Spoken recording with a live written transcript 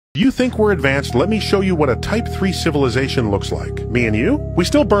You think we're advanced? Let me show you what a Type 3 civilization looks like. Me and you? We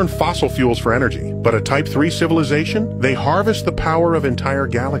still burn fossil fuels for energy. But a Type 3 civilization? They harvest the power of entire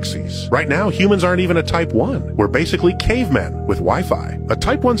galaxies. Right now, humans aren't even a Type 1. We're basically cavemen with Wi-Fi. A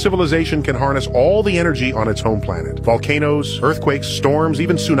Type 1 civilization can harness all the energy on its home planet. Volcanoes, earthquakes, storms,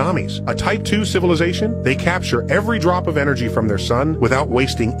 even tsunamis. A Type 2 civilization? They capture every drop of energy from their sun without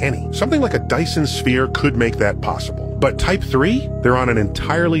wasting any. Something like a Dyson sphere could make that possible. But Type 3? They're on an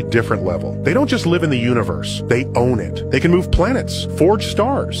entirely different level. They don't just live in the universe, they own it. They can move planets, forge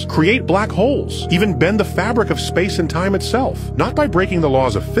stars, create black holes, even bend the fabric of space and time itself. Not by breaking the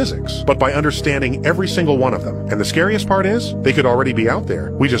laws of physics, but by understanding every single one of them. And the scariest part is, they could already be out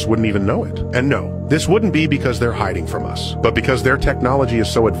there. We just wouldn't even know it. And no, this wouldn't be because they're hiding from us, but because their technology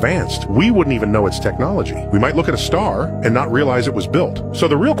is so advanced, we wouldn't even know it's technology. We might look at a star and not realize it was built. So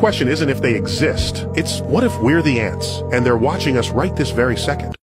the real question isn't if they exist, it's what if we're the ants, and they're watching us right this very second.